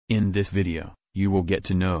In this video, you will get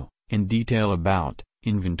to know, in detail about,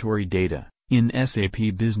 inventory data, in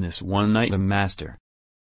SAP Business One Item Master.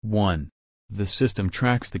 1. The system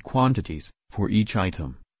tracks the quantities, for each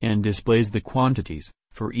item, and displays the quantities,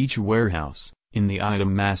 for each warehouse, in the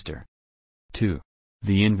Item Master. 2.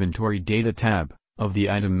 The Inventory Data tab, of the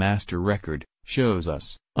Item Master record, shows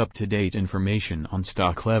us, up-to-date information on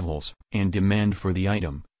stock levels, and demand for the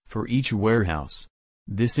item, for each warehouse.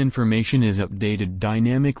 This information is updated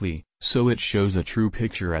dynamically, so it shows a true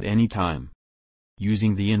picture at any time.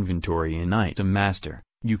 Using the inventory in Item Master,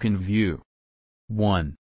 you can view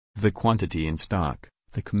 1. The quantity in stock,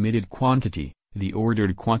 the committed quantity, the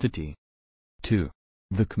ordered quantity. 2.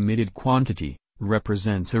 The committed quantity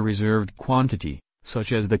represents a reserved quantity,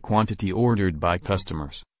 such as the quantity ordered by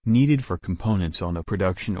customers, needed for components on a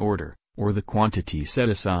production order, or the quantity set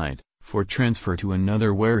aside, for transfer to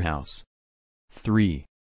another warehouse. 3.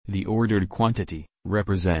 The ordered quantity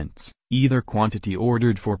represents either quantity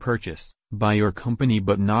ordered for purchase by your company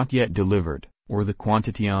but not yet delivered, or the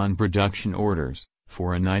quantity on production orders,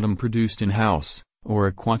 for an item produced in-house, or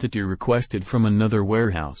a quantity requested from another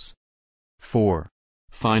warehouse. 4.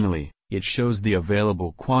 Finally, it shows the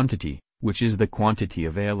available quantity, which is the quantity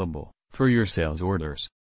available for your sales orders.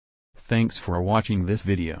 Thanks for watching this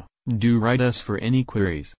video. Do write us for any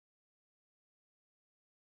queries.